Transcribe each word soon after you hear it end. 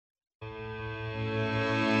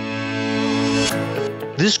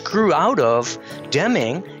this grew out of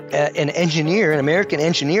Deming, an engineer, an American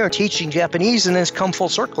engineer, teaching Japanese, and it's come full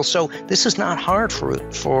circle. So this is not hard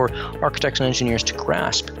for architects and engineers to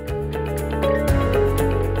grasp.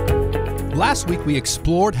 Last week, we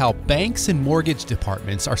explored how banks and mortgage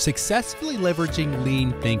departments are successfully leveraging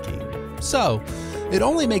lean thinking. So, it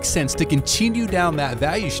only makes sense to continue down that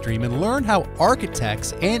value stream and learn how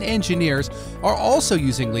architects and engineers are also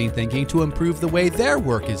using lean thinking to improve the way their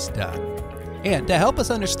work is done. And to help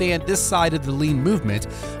us understand this side of the lean movement,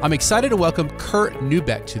 I'm excited to welcome Kurt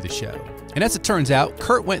Neubek to the show. And as it turns out,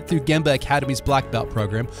 Kurt went through Gemba Academy's Black Belt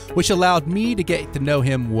program, which allowed me to get to know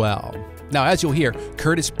him well. Now, as you'll hear,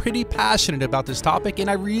 Kurt is pretty passionate about this topic, and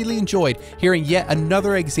I really enjoyed hearing yet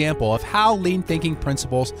another example of how lean thinking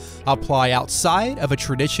principles apply outside of a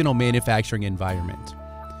traditional manufacturing environment.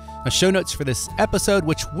 Now, show notes for this episode,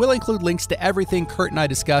 which will include links to everything Kurt and I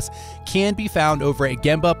discuss, can be found over at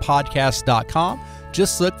gembapodcast.com.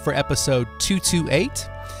 Just look for episode 228.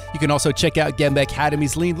 You can also check out Gemba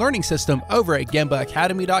Academy's Lean Learning System over at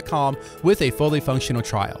gembaacademy.com with a fully functional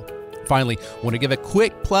trial. Finally, I want to give a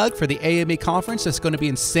quick plug for the AME conference that's going to be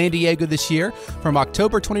in San Diego this year from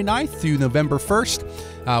October 29th through November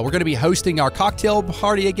 1st. We're going to be hosting our cocktail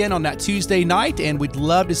party again on that Tuesday night, and we'd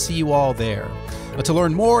love to see you all there. To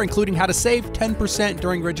learn more, including how to save 10%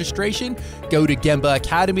 during registration, go to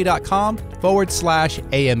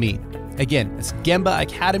gembaacademy.com/AME. Again, it's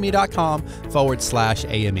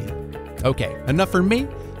gembaacademy.com/AME. Okay, enough for me.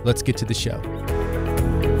 Let's get to the show.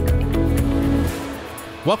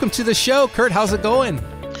 Welcome to the show, Kurt. How's it going?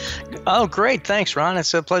 Oh, great. Thanks, Ron.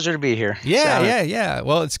 It's a pleasure to be here. Yeah.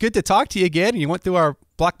 Well, it's good to talk to you again. You went through our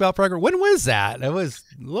Black Belt program. When was that? It was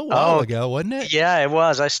a little while ago, wasn't it? Yeah, it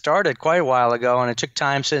was. I started quite a while ago, and it took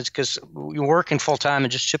time since, because you're working full time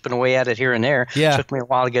and just chipping away at it here and there. Yeah. It took me a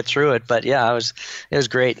while to get through it, but yeah, it was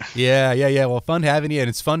great. Yeah. Well, fun having you, and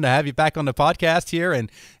it's fun to have you back on the podcast here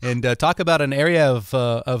and talk about an area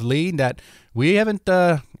of lean that we haven't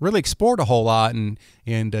really explored a whole lot in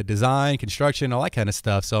design, construction, all that kind of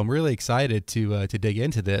stuff. So I'm really excited to dig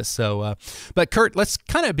into this. So, but Kurt, let's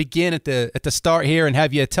kind of begin at the start here and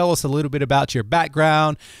have you tell us a little bit about your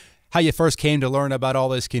background, how you first came to learn about all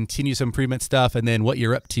this continuous improvement stuff, and then what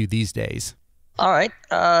you're up to these days. All right.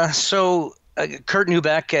 So Kurt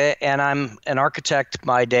Neubek, and I'm an architect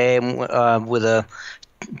by day with a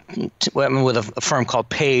firm called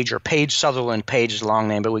Page, or Page Sutherland. Page is a long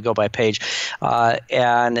name, but we go by Page.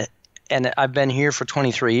 And I've been here for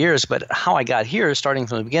 23 years, but how I got here, starting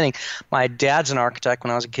from the beginning, my dad's an architect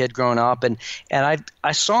when I was a kid growing up, and I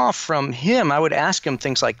saw from him, I would ask him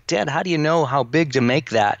things like, Dad, how do you know how big to make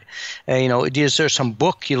that? Is there some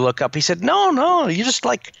book you look up? He said, no, you just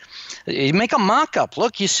you make a mock-up.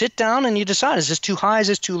 Look, you sit down and you decide, is this too high, is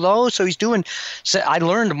this too low? So I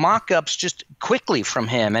learned mock-ups just quickly from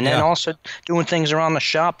him. And then also doing things around the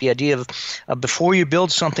shop, the idea of before you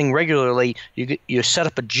build something regularly, you set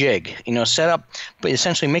up a jig, but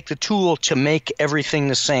essentially make the tool to make everything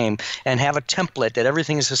the same and have a template that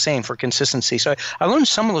everything is the same for consistency. So I learned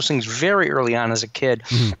some of those things very early on as a kid.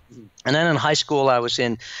 Mm-hmm. And then in high school, I was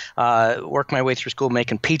worked my way through school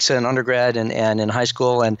making pizza in undergrad and in high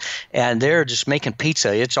school, and they're just making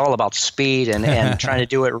pizza. It's all about speed and trying to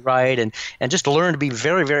do it right and just learn to be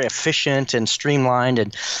very, very efficient and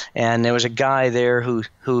streamlined. And there was a guy there who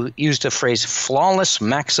used the phrase flawless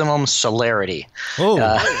maximum celerity.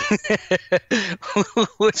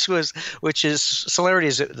 which is celerity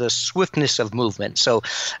is the swiftness of movement. So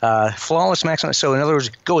flawless maximum. So in other words,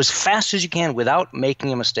 go as fast as you can without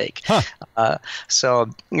making a mistake. So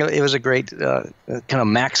it was a great kind of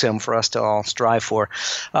maxim for us to all strive for.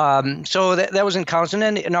 So that was in college. And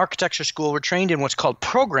then in architecture school, we're trained in what's called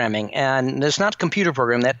programming. And it's not computer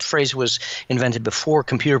programming. That phrase was invented before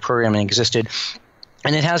computer programming existed.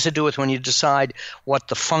 And it has to do with when you decide what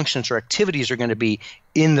the functions or activities are going to be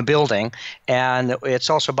in the building, and it's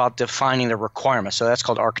also about defining the requirements. So that's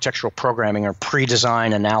called architectural programming or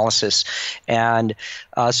pre-design analysis. And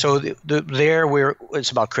it's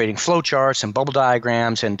about creating flow charts and bubble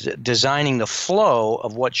diagrams and designing the flow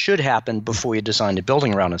of what should happen before you design the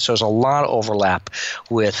building around it. So there's a lot of overlap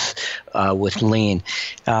with lean.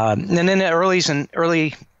 And then in the early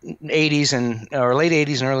 80s and late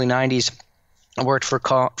 80s and early 90s, I worked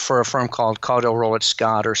for a firm called Caudill Rowlett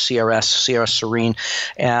Scott, or CRS Serene,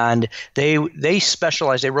 and they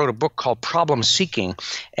specialized. They wrote a book called Problem Seeking,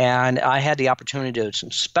 and I had the opportunity to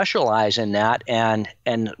specialize in that. And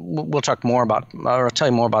we'll talk more about, or I'll tell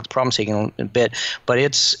you more about the problem seeking in a bit. But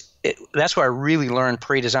that's where I really learned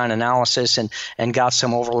pre-design analysis and got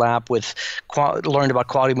some overlap with learned about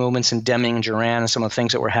quality movements and Deming and Duran and some of the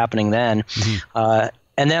things that were happening then. Mm-hmm.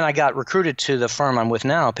 And then I got recruited to the firm I'm with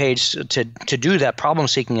now, Page, to do that problem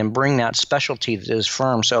seeking and bring that specialty to this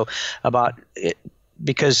firm. So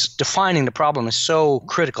because defining the problem is so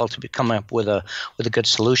critical to come up with a good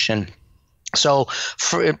solution. So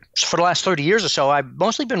for the last 30 years or so, I've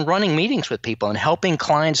mostly been running meetings with people and helping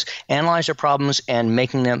clients analyze their problems and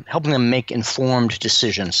helping them make informed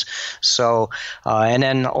decisions. So, and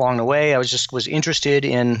then along the way, I was interested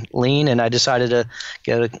in lean, and I decided to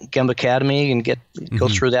get a Gemba Academy and go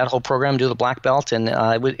through that whole program, do the black belt, and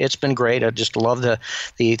it's been great. I just love the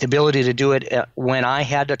ability to do it when I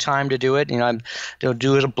had the time to do it. I'd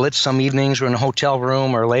do it a blitz some evenings or in a hotel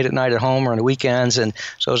room or late at night at home or on the weekends, and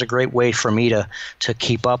so it was a great way for me to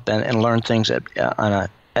keep up and learn things at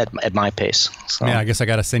my pace. So. Yeah, I guess I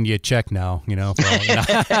got to send you a check now. No,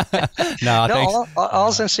 thanks.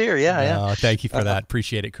 All sincere. Yeah. Thank you for that.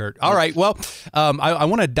 Appreciate it, Kurt. All right. Well, I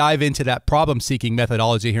want to dive into that problem-seeking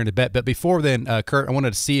methodology here in a bit. But before then, Kurt, I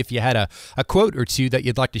wanted to see if you had a quote or two that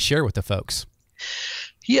you'd like to share with the folks.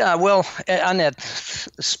 Yeah, well, on that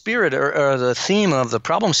spirit or the theme of the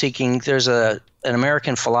problem seeking, there's an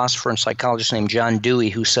American philosopher and psychologist named John Dewey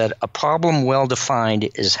who said, a problem well defined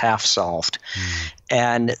is half solved.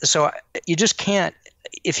 And so you just can't,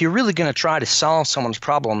 if you're really going to try to solve someone's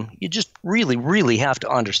problem, you just really, really have to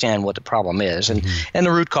understand what the problem is and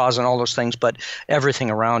the root cause and all those things, but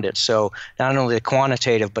everything around it. So not only the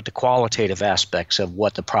quantitative, but the qualitative aspects of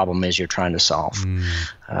what the problem is you're trying to solve.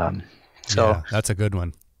 Yeah, that's a good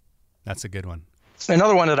one.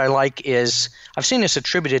 Another one that I like is, I've seen this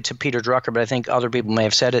attributed to Peter Drucker, but I think other people may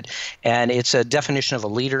have said it, and it's a definition of a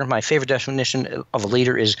leader. My favorite definition of a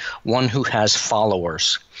leader is one who has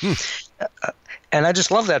followers. And I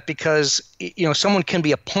just love that because, someone can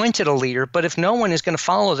be appointed a leader, but if no one is going to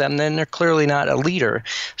follow them, then they're clearly not a leader.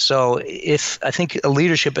 So I think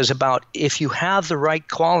leadership is about, if you have the right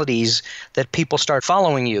qualities that people start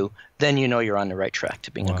following you, then you're on the right track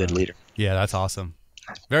to being a good leader. Yeah, that's awesome.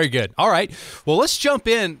 Very good. All right. Well, let's jump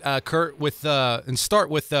in, Kurt, and start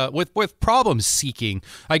with problem seeking.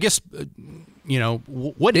 I guess,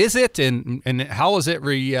 what is it, and how is it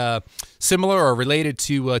similar or related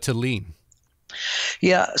to lean?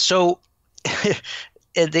 Yeah. So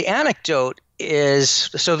the anecdote is,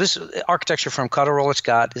 so this architecture firm, Cutter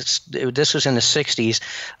Scott, this was in the 60s.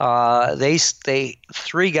 They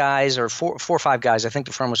three guys or four or five guys, I think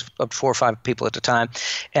the firm was up to 4 or 5 people at the time,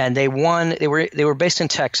 and they were based in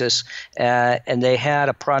Texas, and they had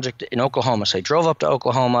a project in Oklahoma. So they drove up to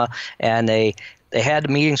Oklahoma, and they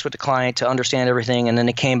had meetings with the client to understand everything, and then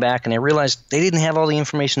they came back and they realized they didn't have all the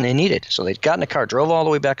information they needed. So they got in the car, drove all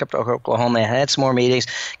the way back up to Oklahoma, they had some more meetings,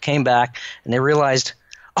 came back, and they realized,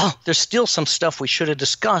 there's still some stuff we should have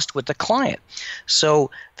discussed with the client. So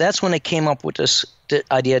that's when they came up with this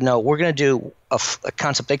idea, no, we're going to do a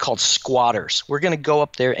concept they called squatters. We're going to go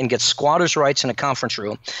up there and get squatters' rights in a conference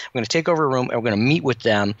room. We're going to take over a room, and we're going to meet with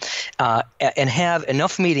them and have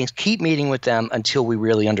enough meetings, keep meeting with them until we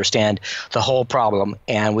really understand the whole problem,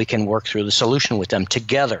 and we can work through the solution with them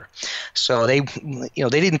together. So they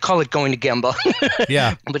didn't call it going to Gemba,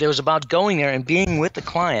 but it was about going there and being with the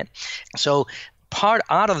client. So part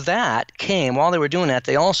out of that came, while they were doing that,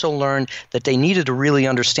 they also learned that they needed to really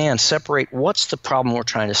separate what's the problem we're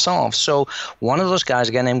trying to solve. So one of those guys,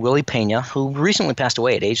 a guy named Willie Pena, who recently passed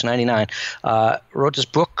away at age 99, wrote this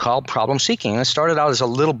book called Problem Seeking. And it started out as a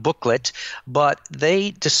little booklet, but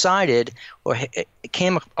they decided, or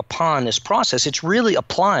came upon this process, it's really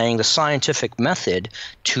applying the scientific method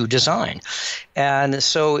to design. And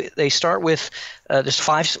so they start with there's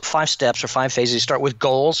five steps or 5 phases. You start with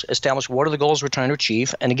goals, establish what are the goals we're trying to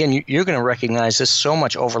achieve. And again, you're going to recognize there's so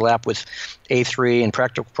much overlap with A3 and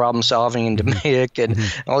practical problem solving and DMAIC and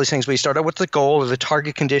all these things. But you start out with the goal or the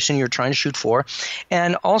target condition you're trying to shoot for.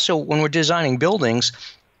 And also when we're designing buildings,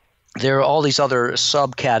 there are all these other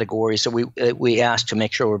subcategories that we ask to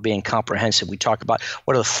make sure we're being comprehensive. We talk about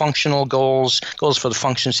what are the functional goals for the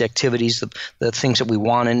functions, the activities, the things that we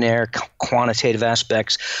want in there, quantitative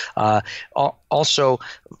aspects. Also,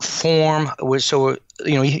 form. So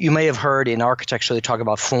you may have heard in architecture they talk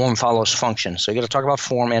about form follows function. So you got to talk about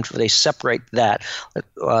form, and they separate that.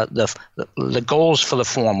 The goals for the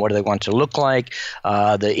form. What do they want to look like?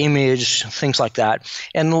 The image, things like that,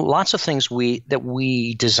 and lots of things that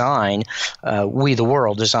we design. The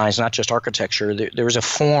world designs, not just architecture. There's a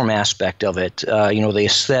form aspect of it. The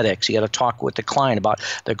aesthetics. You got to talk with the client about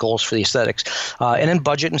their goals for the aesthetics, and then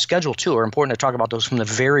budget and schedule too are important to talk about those from the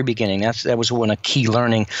very beginning. That was one a key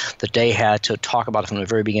learning that they had to talk about it from the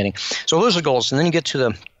very beginning. So those are goals, and then you get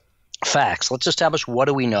to facts. Let's establish what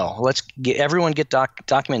do we know. Let's get everyone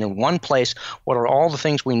documented in one place. What are all the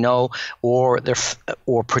things we know, or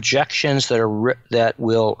projections that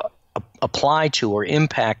will apply to or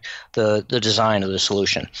impact the design of the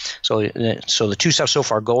solution. So the two steps so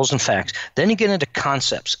far: goals and facts. Then you get into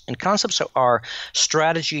concepts, and concepts are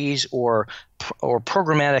strategies or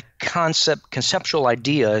programmatic conceptual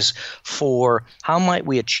ideas for how might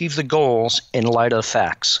we achieve the goals in light of the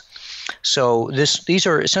facts. So these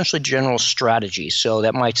are essentially general strategies. So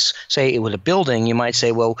that might say with a building, you might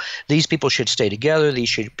say, well, these people should stay together.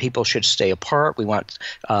 People should stay apart. We want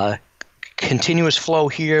continuous flow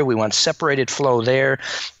here. We want separated flow there.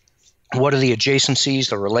 What are the adjacencies,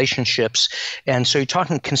 the relationships? And so you're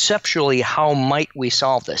talking conceptually, how might we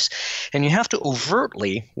solve this? And you have to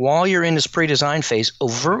overtly, while you're in this pre-design phase,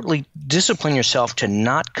 overtly discipline yourself to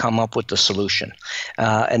not come up with the solution.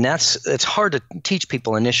 And it's hard to teach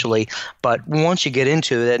people initially, but once you get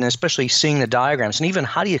into it, and especially seeing the diagrams, and even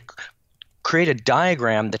how do you create a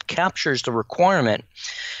diagram that captures the requirement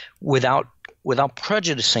without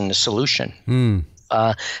prejudicing the solution.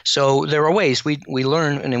 So there are ways we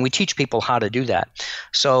learn and we teach people how to do that.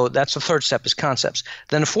 So that's the third step, is concepts.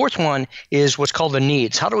 Then the fourth one is what's called the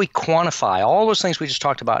needs. How do we quantify all those things we just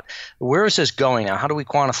talked about? Where is this going now? How do we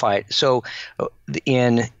quantify it? So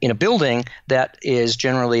in a building, that is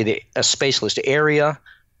generally a space list: area,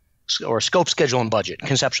 or scope, schedule, and budget.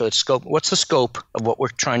 Conceptually, it's scope. What's the scope of what we're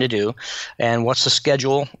trying to do, and what's the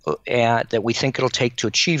schedule that we think it'll take to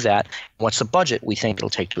achieve that? What's the budget we think it'll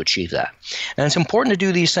take to achieve that? And it's important to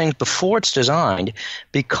do these things before it's designed,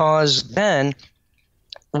 because then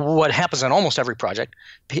what happens on almost every project,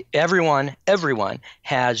 everyone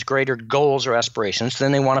has greater goals or aspirations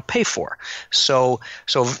than they want to pay for. So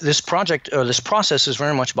this project or this process is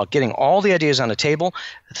very much about getting all the ideas on the table.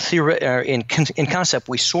 In concept,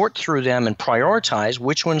 we sort through them and prioritize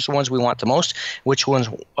which ones are the ones we want the most, which ones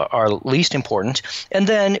are least important, and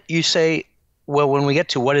then you say, well, when we get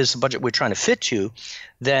to what is the budget we're trying to fit to,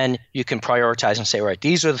 then you can prioritize and say, all right,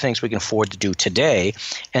 these are the things we can afford to do today,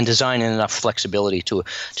 and design in enough flexibility to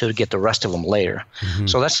get the rest of them later. Mm-hmm.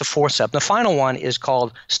 So that's the fourth step. The final one is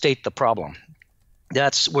called state the problem.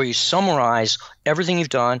 That's where you summarize everything you've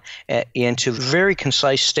done into very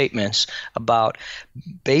concise statements about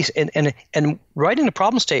and writing the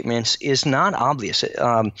problem statements is not obvious.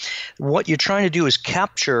 What you're trying to do is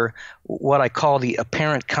capture what I call the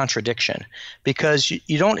apparent contradiction, because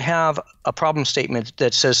you don't have a problem statement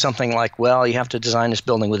that says something like, well, you have to design this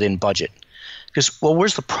building within budget. Because, well,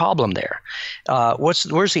 where's the problem there?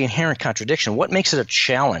 Where's the inherent contradiction? What makes it a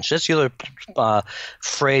challenge? That's the other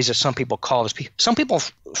phrase that some people call this. Some people,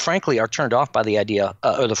 frankly, are turned off by the idea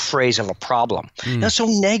or the phrase of a problem. That's so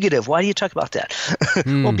negative. Why do you talk about that?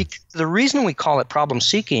 Well, the reason we call it problem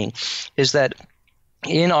seeking is that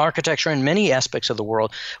in architecture and many aspects of the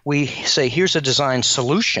world, we say, here's a design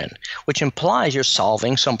solution, which implies you're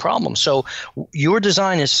solving some problem. So your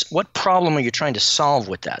design is, what problem are you trying to solve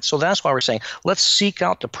with that? So that's why we're saying, let's seek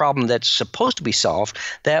out the problem that's supposed to be solved.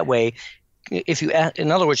 That way,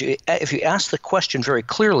 in other words, if you ask the question very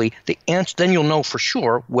clearly, the answer, then you'll know for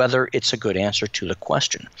sure whether it's a good answer to the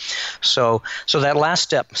question. So that last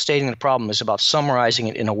step, stating the problem, is about summarizing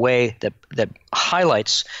it in a way that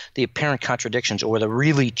highlights the apparent contradictions or the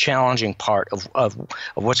really challenging part of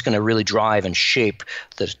what's going to really drive and shape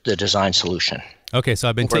the design solution. Okay, so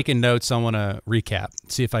I've been taking notes. I want to recap,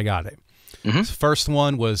 see if I got it. Mm-hmm. So first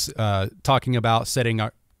one was talking about setting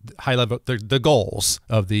our high level the goals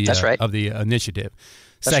of the of the initiative.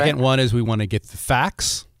 That's Second one is we want to get the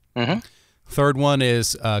facts. Mm-hmm. Third one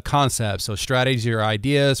is concepts, so strategies or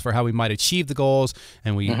ideas for how we might achieve the goals,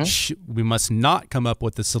 and we must not come up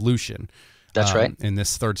with the solution. That's right. In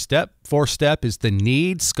this third step. Fourth step is the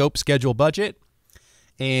need, scope, schedule, budget.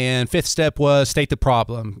 And fifth step was state the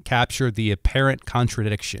problem, capture the apparent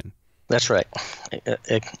contradiction. That's right.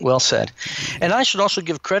 Well said. And I should also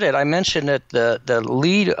give credit. I mentioned that the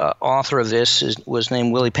lead author of this was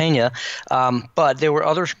named Willie Pena, but there were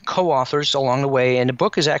other co-authors along the way, and the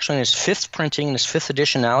book is actually in its fifth printing, in its fifth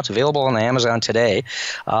edition now. It's available on Amazon today.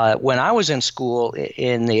 When I was in school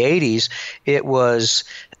in the 80s, it was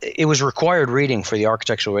required reading for the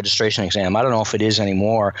architectural registration exam. I don't know if it is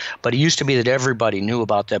anymore, but it used to be that everybody knew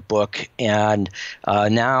about that book, and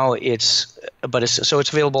now it's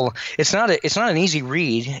available. It's not an easy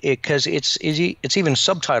read because it's even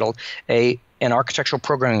subtitled an architectural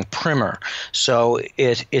programming primer. So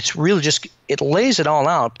it's really just, it lays it all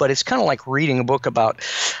out, but it's kind of like reading a book about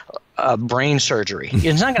brain surgery.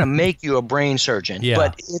 It's not going to make you a brain surgeon. Yeah.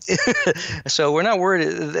 But so we're not worried.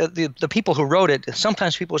 The people who wrote it,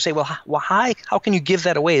 sometimes people say, well, how can you give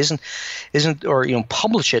that away? Isn't or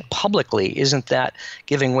publish it publicly? Isn't that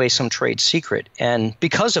giving away some trade secret? And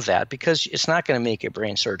because of that, because it's not going to make you a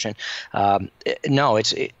brain surgeon. No,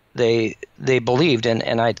 they believed,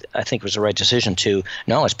 and I think it was the right decision to,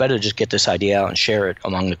 no, it's better to just get this idea out and share it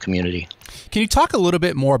among the community. Can you talk a little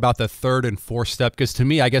bit more about the third and fourth step? Because to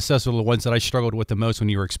me, I guess those are the ones that I struggled with the most when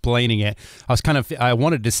you were explaining it. I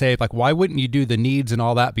wanted to say, like, why wouldn't you do the needs and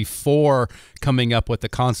all that before coming up with the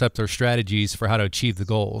concepts or strategies for how to achieve the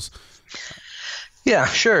goals? Yeah,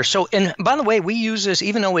 sure. So, and by the way, we use this,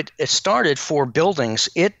 even though it started for buildings,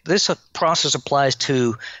 this process applies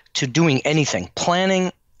to doing anything,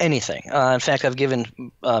 planning anything. In fact, I've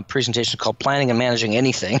given presentations called Planning and Managing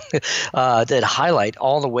Anything that highlight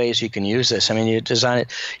all the ways you can use this. I mean, you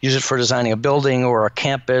use it for designing a building or a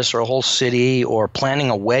campus or a whole city, or planning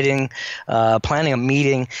a wedding, planning a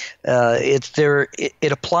meeting.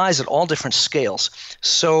 It applies at all different scales.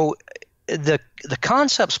 So the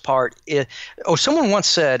concepts part, someone once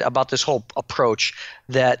said about this whole approach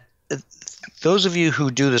that those of you who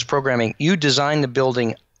do this programming, you design the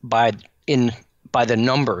building by the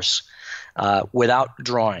numbers, without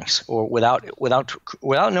drawings or without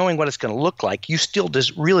knowing what it's going to look like. You still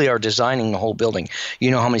really are designing the whole building.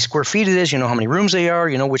 You know how many square feet it is. You know how many rooms they are.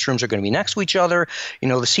 You know which rooms are going to be next to each other. You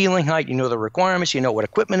know the ceiling height. You know the requirements. You know what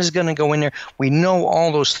equipment is going to go in there. We know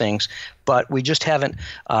all those things, but we just haven't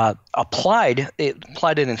applied it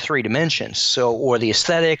in 3 dimensions. So, or the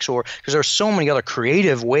aesthetics, or because there are so many other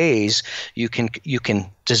creative ways you can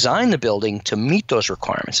design the building to meet those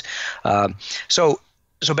requirements.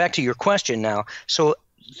 So back to your question now. So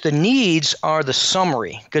the needs are the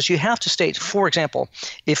summary, because you have to state, for example,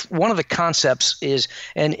 if one of the concepts is,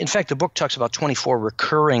 and in fact the book talks about 24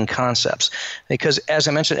 recurring concepts, because as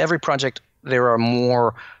I mentioned, every project there are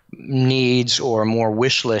more needs or more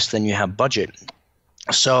wish lists than you have budget.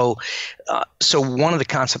 So one of the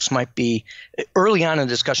concepts might be, early on in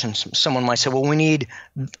the discussion, someone might say, well, we need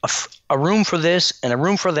a room for this and a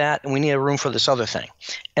room for that, and we need a room for this other thing.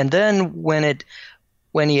 And then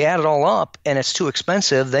when you add it all up and it's too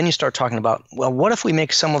expensive, then you start talking about, well, what if we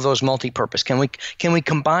make some of those multi-purpose? Can we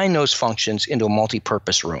combine those functions into a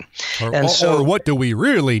multi-purpose room? Or what do we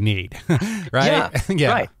really need? Right?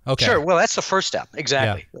 Yeah, right. Okay. Sure. Well, that's the first step.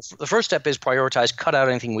 Exactly. Yeah. The first step is prioritize, cut out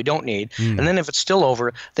anything we don't need. And then if it's still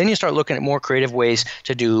over, then you start looking at more creative ways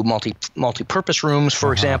to do multi-purpose rooms,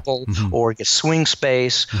 for example, or get swing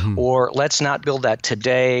space, or let's not build that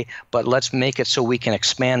today, but let's make it so we can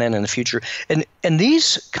expand it in the future. And these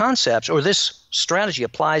concepts, or this strategy,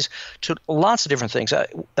 applies to lots of different things.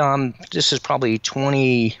 This is probably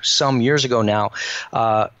 20-some years ago now,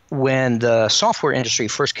 when the software industry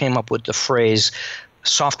first came up with the phrase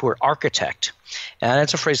software architect. And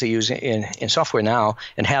that's a phrase they use in software now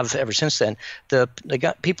and have ever since then. They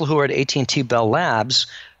got people who are at AT&T Bell Labs,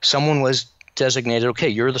 someone was designated, okay,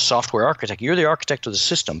 you're the software architect. You're the architect of the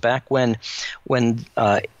system. Back when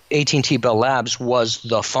AT&T Bell Labs was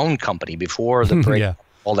the phone company before the break,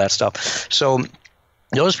 all that stuff. So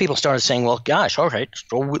those people started saying, well, gosh, all right,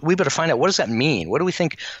 so we better find out, what does that mean? What do we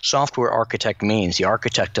think software architect means, the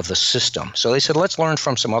architect of the system? So they said, let's learn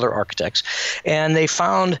from some other architects. And they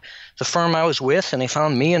found the firm I was with, and they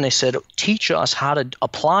found me, and they said, teach us how to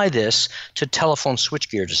apply this to telephone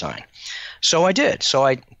switchgear design. So I did. So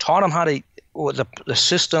I taught them how to the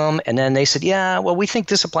system, and then they said, yeah, well, we think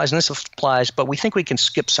this applies and this applies, but we think we can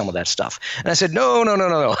skip some of that stuff. And I said,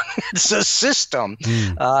 no. It's a system.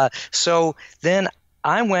 So then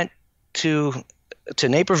I went to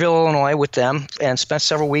Naperville, Illinois with them and spent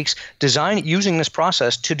several weeks using this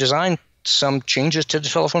process to design some changes to the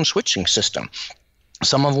telephone switching system.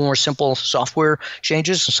 Some of them were simple software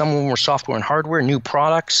changes, and some of them were software and hardware, new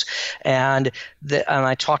products. And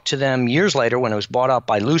I talked to them years later when it was bought out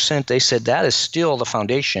by Lucent. They said that is still the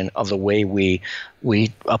foundation of the way we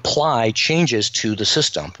apply changes to the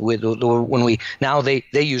system.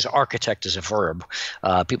 They use architect as a verb.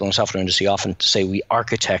 People in the software industry often say we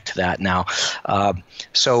architect that now.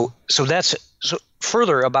 So that's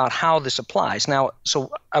further about how this applies. Now,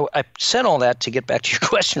 so I said all that to get back to your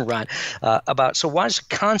question, Ron, so why is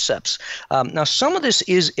concepts? Now, some of this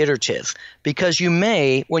is iterative, because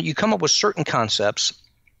when you come up with certain concepts,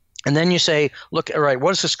 and then you say, look, all right,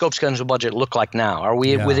 what does the scope, schedule, budget look like now? Are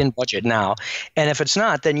we within budget now? And if it's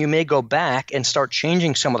not, then you may go back and start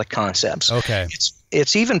changing some of the concepts. Okay.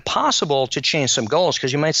 It's even possible to change some goals,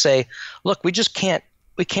 because you might say, look, we can't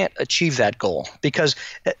achieve that goal, because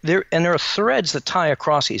there are threads that tie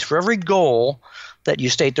across these. For every goal, that you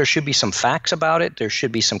state there should be some facts about it, there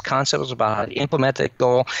should be some concepts about how to implement that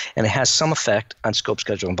goal, and it has some effect on scope,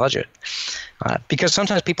 schedule, and budget. Because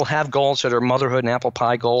sometimes people have goals that are motherhood and apple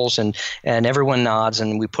pie goals, and everyone nods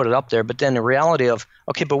and we put it up there. But then the reality of,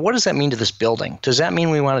 okay, but what does that mean to this building? Does that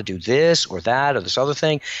mean we want to do this or that or this other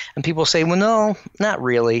thing? And people say, well, no, not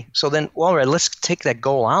really. So then, well, all right, let's take that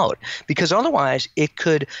goal out, because otherwise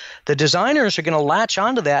the designers are going to latch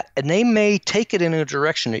onto that and they may take it in a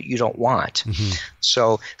direction that you don't want. Mm-hmm.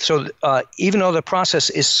 So even though the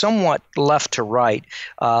process is somewhat left to right,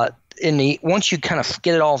 once you kind of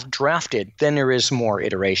get it all drafted, then there is more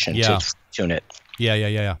iteration to tune it.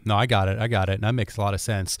 Yeah. No, I got it. And that makes a lot of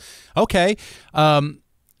sense. Okay.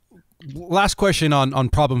 Last question on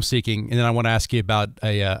problem seeking, and then I want to ask you about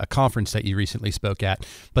a conference that you recently spoke at.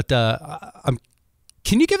 But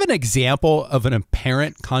can you give an example of an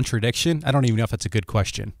apparent contradiction? I don't even know if that's a good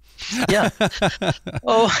question. Yeah.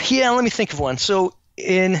 Let me think of one. So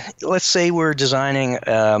let's say we're designing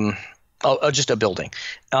just a building.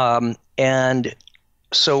 And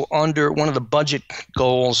so under one of the budget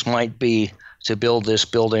goals might be to build this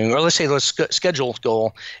building, or let's say the schedule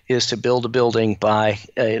goal is to build a building by,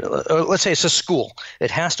 let's say it's a school.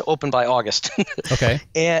 It has to open by August. Okay.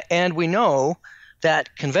 And we know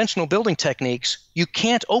that conventional building techniques, we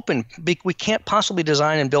can't possibly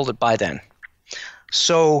design and build it by then.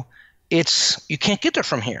 So you can't get there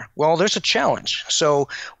from here. Well, there's a challenge. So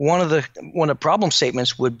one of the problem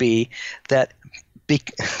statements would be that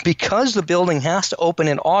because the building has to open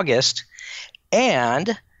in August,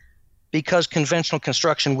 and because conventional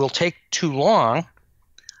construction will take too long,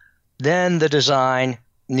 then the design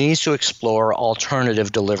needs to explore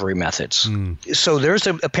alternative delivery methods. So there's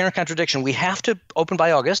an apparent contradiction. We have to open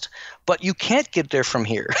by August, but you can't get there from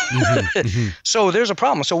here. So there's a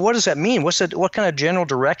problem. So what does that mean? What kind of general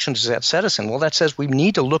direction does that set us in? Well, that says we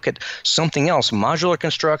need to look at something else: modular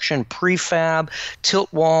construction, prefab,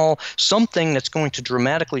 tilt wall, something that's going to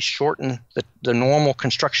dramatically shorten the normal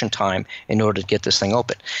construction time in order to get this thing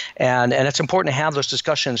open. And it's important to have those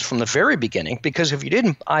discussions from the very beginning, because if you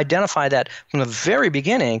didn't identify that from the very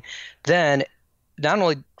beginning, then not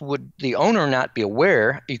only would the owner not be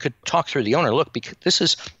aware, you could talk through the owner, look,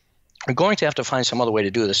 because we're going to have to find some other way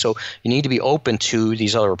to do this. So you need to be open to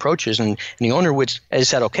these other approaches. And the owner would have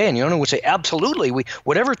said, okay. And the owner would say, absolutely,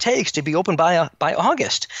 whatever it takes to be open by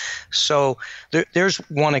August. So there's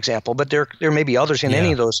one example, but there may be others in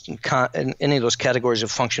any of those categories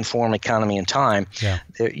of function, form, economy, and time. Yeah.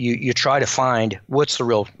 You try to find what's the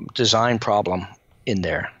real design problem in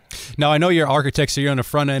there. Now, I know you're architects, so you're on the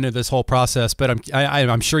front end of this whole process, but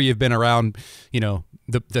I'm sure you've been around,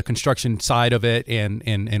 the construction side of it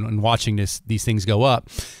and watching these things go up.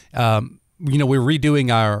 We're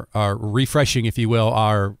redoing our refreshing, if you will,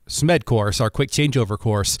 our SMED course, our quick changeover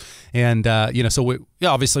course. And, so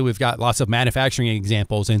obviously we've got lots of manufacturing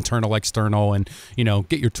examples, internal, external, and,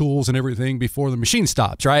 get your tools and everything before the machine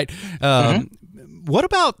stops, right? What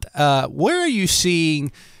about, where are you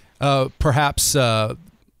seeing perhaps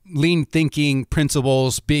lean thinking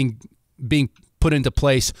principles being put into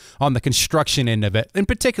place on the construction end of it? In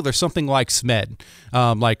particular, something like SMED,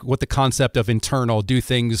 like what the concept of internal, do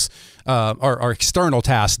things, or external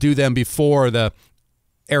tasks, do them before the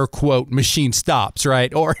air quote machine stops,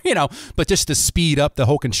 right? Or, but just to speed up the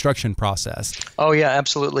whole construction process. Oh yeah,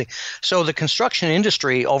 absolutely. So the construction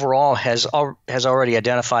industry overall has already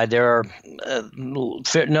identified there are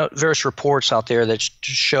various reports out there that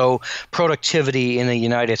show productivity in the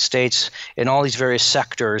United States in all these various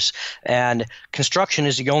sectors, and construction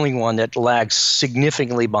is the only one that lags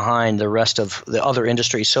significantly behind the rest of the other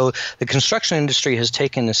industries. So the construction industry has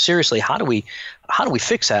taken this seriously. How do we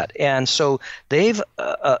fix that? And so they've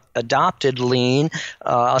adopted lean.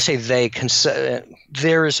 I'll say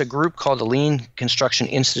there is a group called the Lean Construction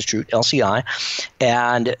Institute, LCI,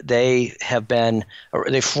 and they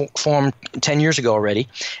formed 10 years ago already.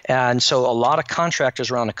 And so a lot of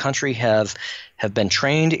contractors around the country have been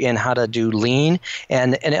trained in how to do lean.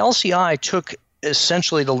 And LCI took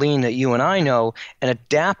essentially the lean that you and I know and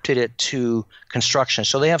adapted it to construction.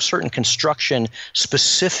 So they have certain construction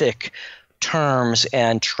specific terms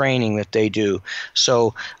and training that they do.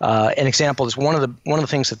 So an example is one of the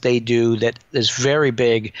things that they do that is very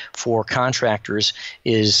big for contractors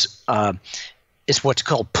is what's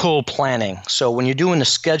called pull planning. So when you're doing the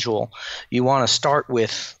schedule, you want to start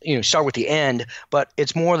with the end, but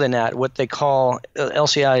it's more than that. What they call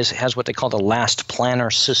LCI has what they call the last planner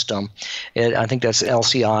system. I think that's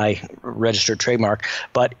LCI registered trademark,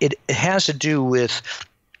 but it has to do with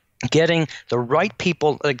getting the right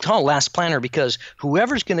people, they call it last planner, because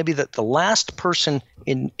whoever's going to be the last person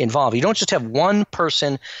involved. You don't just have one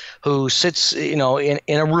person who sits, in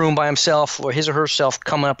a room by himself or his or herself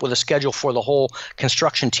coming up with a schedule for the whole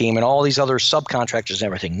construction team and all these other subcontractors and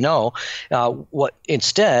everything. No, what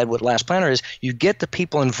last planner is, you get the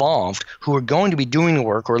people involved who are going to be doing the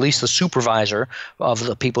work, or at least the supervisor of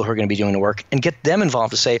the people who are going to be doing the work, and get them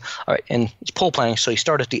involved to say, all right, and it's pull planning. So you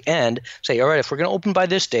start at the end, say, all right, if we're going to open by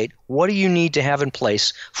this date, what do you need to have in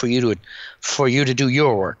place for you to do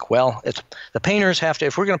your work? Well, the painters have to,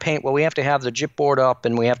 if we're going to paint, well, we have to have the gypboard up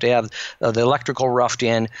and we have to have the electrical roughed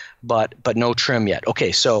in, but no trim yet.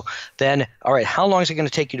 Okay, so then, all right, how long is it going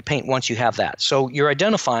to take you to paint once you have that? So you're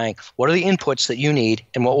identifying what are the inputs that you need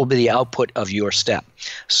and what will be the output of your step.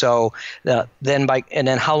 So then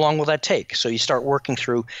how long will that take? So you start working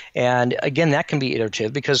through, and again, that can be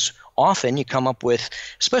iterative, because often you come up with,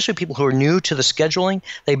 especially people who are new to the scheduling,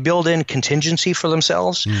 they build in contingency for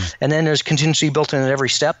themselves, and then there's contingency built in at every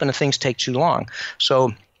step, and the things take too long.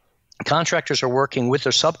 So contractors are working with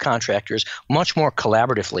their subcontractors much more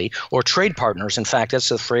collaboratively, or trade partners. In fact, that's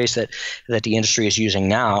the phrase that the industry is using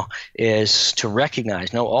now, is to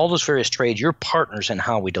recognize, no, all those various trades, you're partners in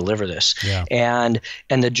how we deliver this. Yeah. And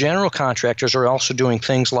the general contractors are also doing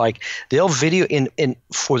things like they'll video in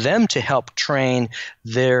for them to help train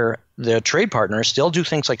their trade partners. They'll do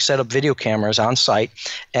things like set up video cameras on site,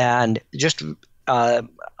 and just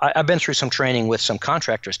I've been through some training with some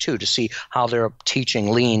contractors too to see how they're teaching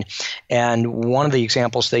lean. And one of the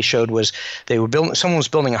examples they showed was someone was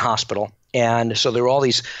building a hospital. And so there were all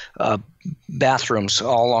these bathrooms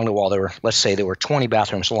all along the wall. Let's say there were 20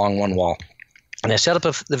 bathrooms along one wall. And they set up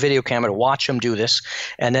the video camera to watch them do this.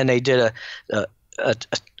 And then they did a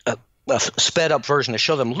sped up version to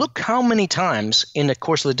show them, look how many times in the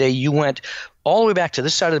course of the day you went all the way back to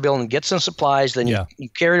this side of the building, get some supplies, then you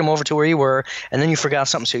carried them over to where you were, and then you forgot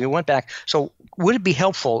something, so you went back. So would it be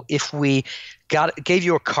helpful if we gave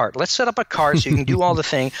you a cart? Let's set up a cart so you can do all the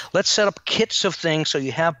thing. Let's set up kits of things so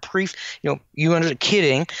you have you under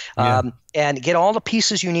kitting, and get all the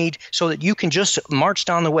pieces you need so that you can just march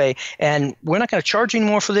down the way. And we're not going to charge you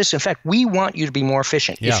more for this. In fact, we want you to be more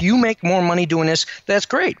efficient. Yeah. If you make more money doing this, that's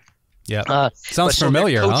great. Yeah, sounds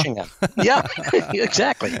familiar, huh? Yeah,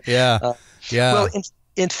 exactly. Yeah. Well,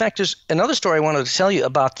 in fact, there's another story I wanted to tell you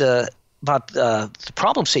about the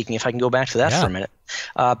problem seeking. If I can go back to that for a minute,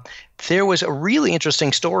 there was a really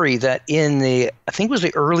interesting story that I think it was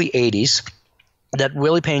the early '80s, that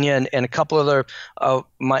Willie Pena and a couple other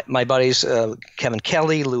my buddies, Kevin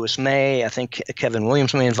Kelly, Lewis May, I think Kevin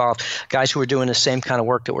Williams may involved, guys who were doing the same kind of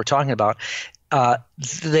work that we're talking about.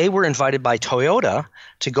 They were invited by Toyota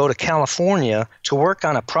to go to California to work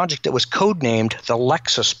on a project that was codenamed the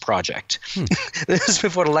Lexus Project. This is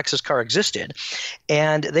before the Lexus car existed.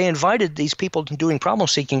 And they invited these people doing problem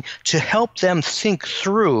seeking to help them think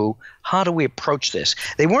through, how do we approach this?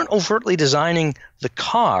 They weren't overtly designing the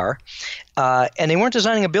car, and they weren't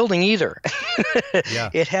designing a building either.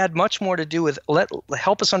 It had much more to do with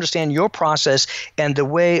help us understand your process and the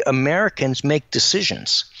way Americans make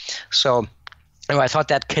decisions. So I thought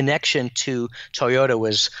that connection to Toyota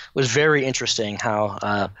was very interesting.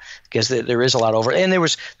 How because there is a lot over, and there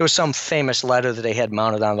was some famous letter that they had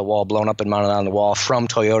mounted on the wall, blown up and mounted on the wall, from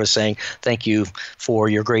Toyota saying, "Thank you for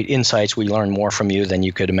your great insights. We learned more from you than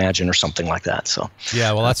you could imagine," or something like that. So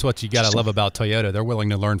yeah, well, that's what you got to love about Toyota. They're willing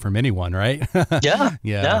to learn from anyone, right? Yeah,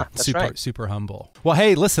 that's super humble. Well,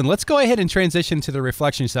 hey, listen, let's go ahead and transition to the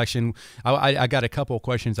reflection section. I got a couple of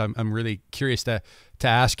questions I'm really curious to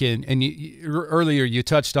ask. And earlier you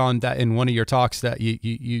touched on that in one of your talks, that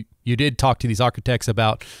you did talk to these architects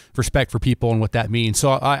about respect for people and what that means.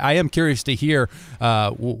 So I am curious to hear,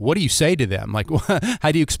 what do you say to them? Like,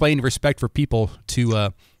 how do you explain respect for people to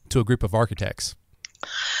a group of architects?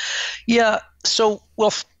 Yeah. So,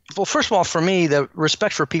 well, first of all, for me, the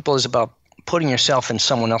respect for people is about putting yourself in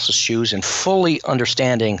someone else's shoes and fully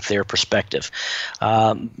understanding their perspective,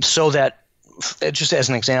 so that, just as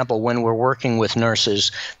an example, when we're working with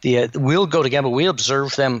nurses, we'll go together, we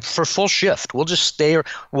observe them for full shift. We'll just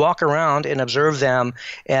walk around and observe them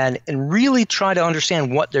and really try to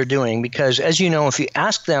understand what they're doing. Because as you know, if you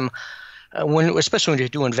ask them, especially when you're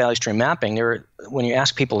doing value stream mapping, when you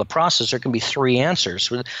ask people the process, there can be three answers.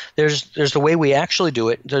 There's the way we actually do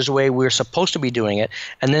it, there's the way we're supposed to be doing it,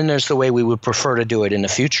 and then there's the way we would prefer to do it in the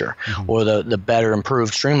future, or the better,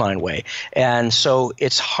 improved, streamlined way. And so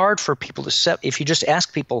it's hard for people to if you just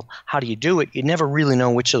ask people, how do you do it, you never really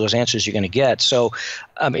know which of those answers you're going to get. So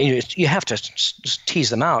you have to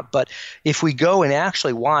tease them out. But if we go and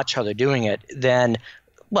actually watch how they're doing it, then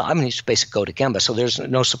well, I mean, it's basic go to Gemba, so there's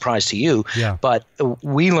no surprise to you. Yeah. But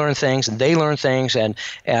we learn things and they learn things, and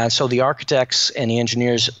so the architects and the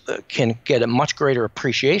engineers can get a much greater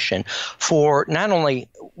appreciation for not only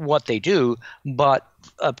what they do, but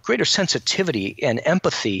a greater sensitivity and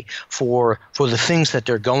empathy for the things that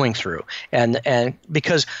they're going through. And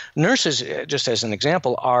because nurses, just as an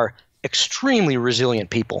example, are extremely resilient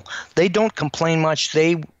people. They don't complain much.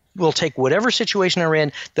 They will take whatever situation they're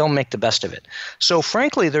in, they'll make the best of it. So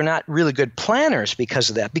frankly, they're not really good planners because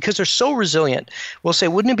of that, because they're so resilient. We'll say,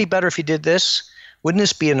 wouldn't it be better if you did this? Wouldn't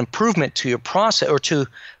this be an improvement to your process or to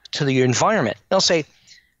the environment? They'll say,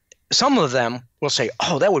 some of them will say,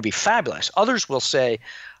 oh, that would be fabulous. Others will say,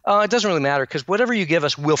 it doesn't really matter because whatever you give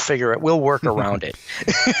us, we'll figure it. We'll work around it.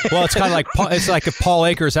 Well, it's kind of like if Paul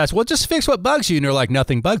Akers asks, well, just fix what bugs you. And you're like,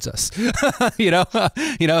 nothing bugs us.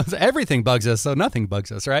 Everything bugs us. So nothing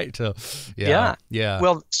bugs us. Right. So, yeah.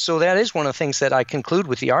 Well, so that is one of the things that I conclude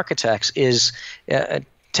with the architects is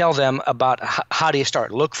tell them about how do you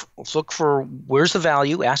start. Look for where's the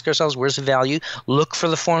value. Ask ourselves where's the value. Look for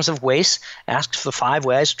the forms of waste. Ask for the 5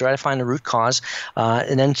 ways. Try to find the root cause,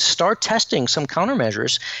 and then start testing some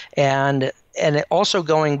countermeasures. And also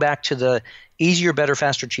going back to the easier, better,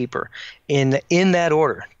 faster, cheaper in that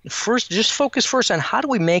order. First, just focus first on how do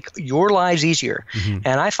we make your lives easier. Mm-hmm.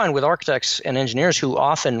 And I find with architects and engineers who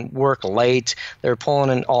often work late, they're pulling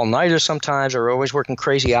in all-nighters sometimes, or always working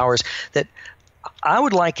crazy hours, that I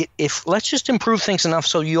would like it if let's just improve things enough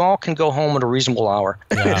so you all can go home at a reasonable hour,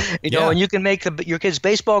 and you can make your kid's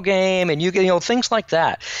baseball game, and you can, things like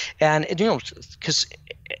that. And, because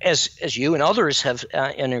as you and others have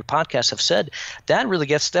in your podcast have said,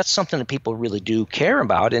 that's something that people really do care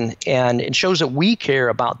about, and it shows that we care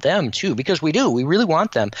about them too, because we really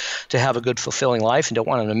want them to have a good, fulfilling life and don't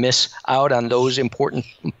want them to miss out on those important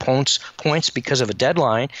points because of a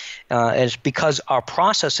deadline. It's because our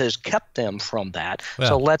process has kept them from that. Yeah.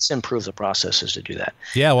 So let's improve the processes to do that.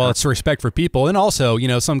 Yeah, well, it's respect for people, and also,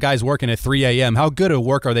 some guys working at 3 a.m. How good of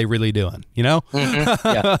work are they really doing? Mm-hmm.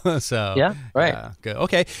 Yeah. So yeah, right. Good.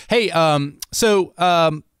 Okay. Hey,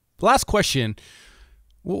 last question.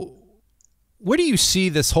 Where do you see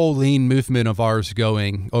this whole lean movement of ours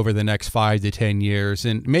going over the next 5 to 10 years?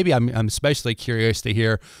 And maybe I'm especially curious to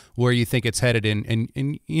hear where you think it's headed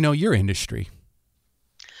in your industry.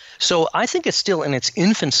 So I think it's still in its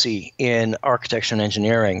infancy in architecture and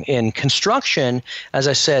engineering. In construction, as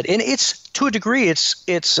I said, and it's to a degree,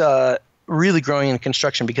 it's really growing in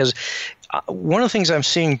construction, because one of the things I'm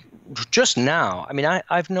seeing just now, I mean,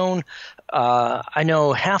 I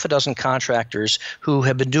know half a dozen contractors who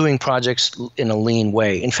have been doing projects in a lean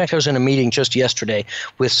way. In fact, I was in a meeting just yesterday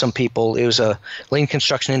with some people. It was a Lean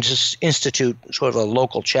Construction Institute, sort of a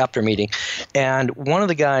local chapter meeting. And one of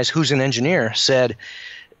the guys who's an engineer said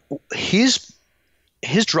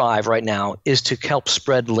his drive right now is to help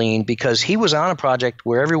spread lean, because he was on a project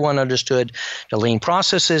where everyone understood the lean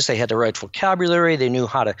processes. They had the right vocabulary. They knew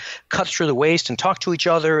how to cut through the waste and talk to each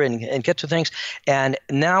other and get to things. And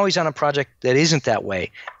now he's on a project that isn't that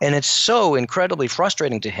way. And it's so incredibly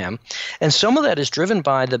frustrating to him. And some of that is driven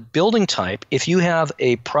by the building type. If you have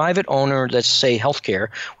a private owner, let's say healthcare,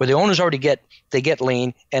 where the owners already get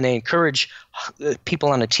lean, and they encourage people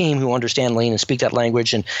on a team who understand lean and speak that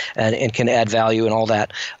language and can add value and all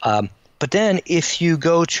that. But then if you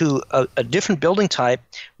go to a different building type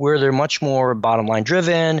where they're much more bottom line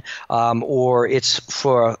driven, or it's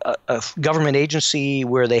for a government agency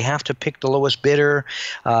where they have to pick the lowest bidder,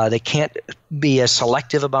 they can't be as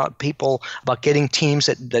selective about getting teams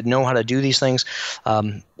that know how to do these things,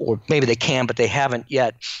 or maybe they can, but they haven't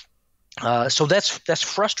yet. So that's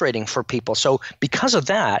frustrating for people. So because of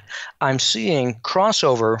that, I'm seeing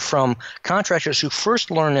crossover from contractors who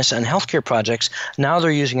first learned this on healthcare projects. Now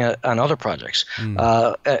they're using it on other projects. One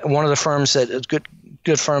of the firms that is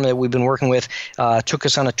good firm that we've been working with took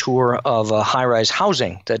us on a tour of high-rise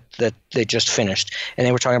housing that they just finished, and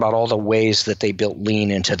they were talking about all the ways that they built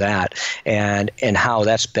lean into that, and how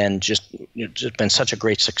that's been just been such a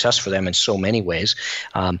great success for them in so many ways.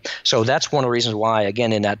 So that's one of the reasons why,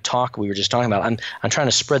 again, in that talk we were just talking about, I'm trying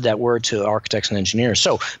to spread that word to architects and engineers.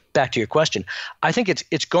 So back to your question, I think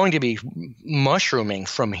it's going to be mushrooming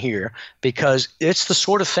from here, because it's the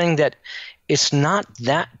sort of thing that it's not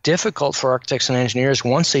that difficult for architects and engineers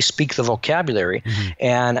once they speak the vocabulary. Mm-hmm.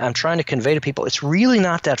 And I'm trying to convey to people, it's really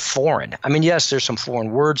not that foreign. I mean, yes, there's some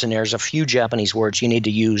foreign words in there. There's a few Japanese words you need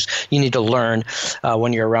to use, you need to learn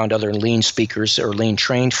when you're around other lean speakers or lean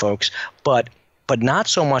trained folks. But but not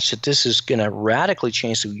so much that this is going to radically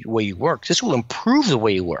change the way you work. This will improve the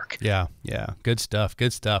way you work. Yeah. Good stuff.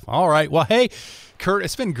 All right. Well, hey, Kurt,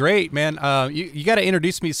 it's been great, man. You got to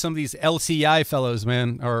introduce me to some of these LCI fellows,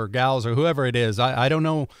 man, or gals, or whoever it is. I don't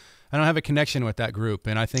know. I don't have a connection with that group,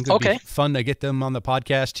 and I think it would be fun to get them on the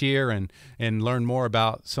podcast here and learn more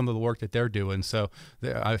about some of the work that they're doing. So,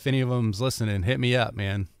 if any of them's listening, hit me up,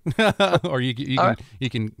 man, or you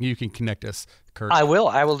can connect us, Kurt. I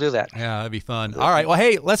will do that. Yeah, that'd be fun. All right, well,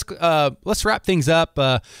 hey, let's wrap things up.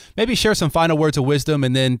 Maybe share some final words of wisdom,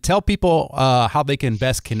 and then tell people how they can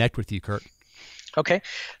best connect with you, Kurt. Okay,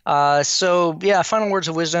 so yeah, final words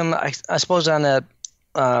of wisdom. I suppose on the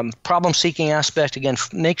problem-seeking aspect, again,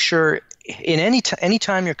 make sure in any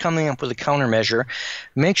time you're coming up with a countermeasure,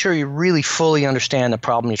 make sure you really fully understand the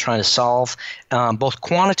problem you're trying to solve, both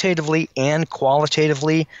quantitatively and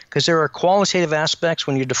qualitatively, because there are qualitative aspects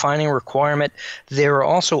when you're defining a requirement. There are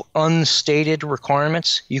also unstated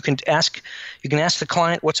requirements. You can ask the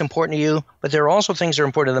client what's important to you, but there are also things that are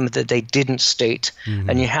important to them that they didn't state,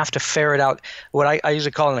 and you have to ferret out what I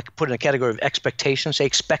usually put in a category of expectations. They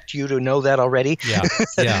expect you to know that already.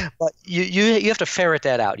 Yeah. But you have to ferret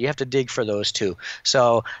that out. You have to dig for those two.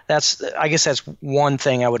 So I guess that's one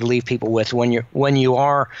thing I would leave people with when you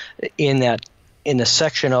are in the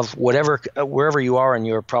section of wherever you are in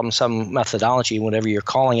your problem-solving methodology, whatever you're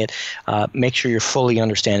calling it, make sure you're fully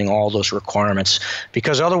understanding all those requirements,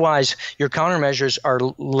 because otherwise your countermeasures are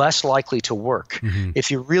less likely to work.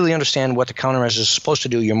 If you really understand what the countermeasure is supposed to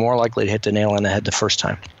do, you're more likely to hit the nail on the head the first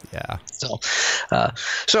time. Yeah. So how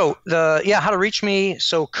to reach me?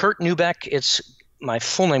 So Kurt Neubek, it's my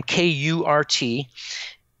full name, KurtNeubek.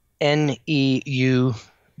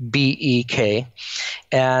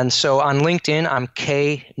 And so on LinkedIn, I'm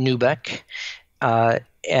K Neubek.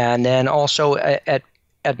 And then also at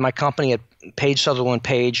my company at Page Sutherland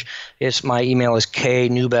Page, my email is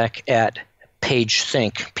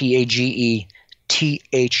kneubek@PageThink, PageThink,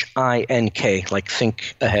 like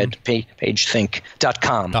think ahead,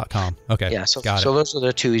 PageThink.com. Okay. Yeah. So those are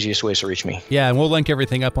the two easiest ways to reach me. Yeah. And we'll link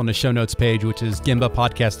everything up on the show notes page, which is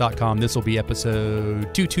GimbaPodcast.com. This will be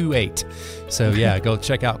episode 228. So yeah, go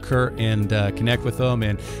check out Kurt and connect with them.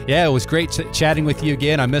 And yeah, it was great chatting with you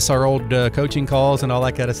again. I miss our old coaching calls and all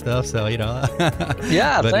that kind of stuff. So,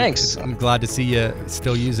 Yeah, thanks. I'm glad to see you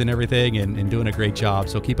still using everything and doing a great job.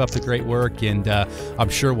 So keep up the great work. And I'm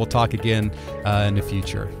sure we'll talk again in the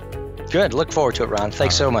future. Good. Look forward to it, Ron.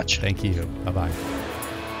 Thanks so much. Thank you. Bye-bye.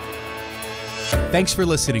 Thanks for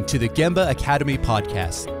listening to the Gemba Academy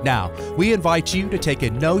podcast. Now, we invite you to take a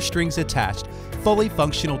no-strings-attached, fully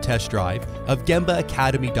functional test drive of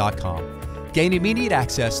GembaAcademy.com. Gain immediate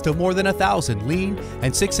access to more than 1,000 Lean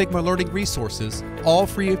and Six Sigma learning resources, all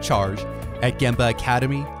free of charge, at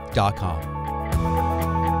GembaAcademy.com.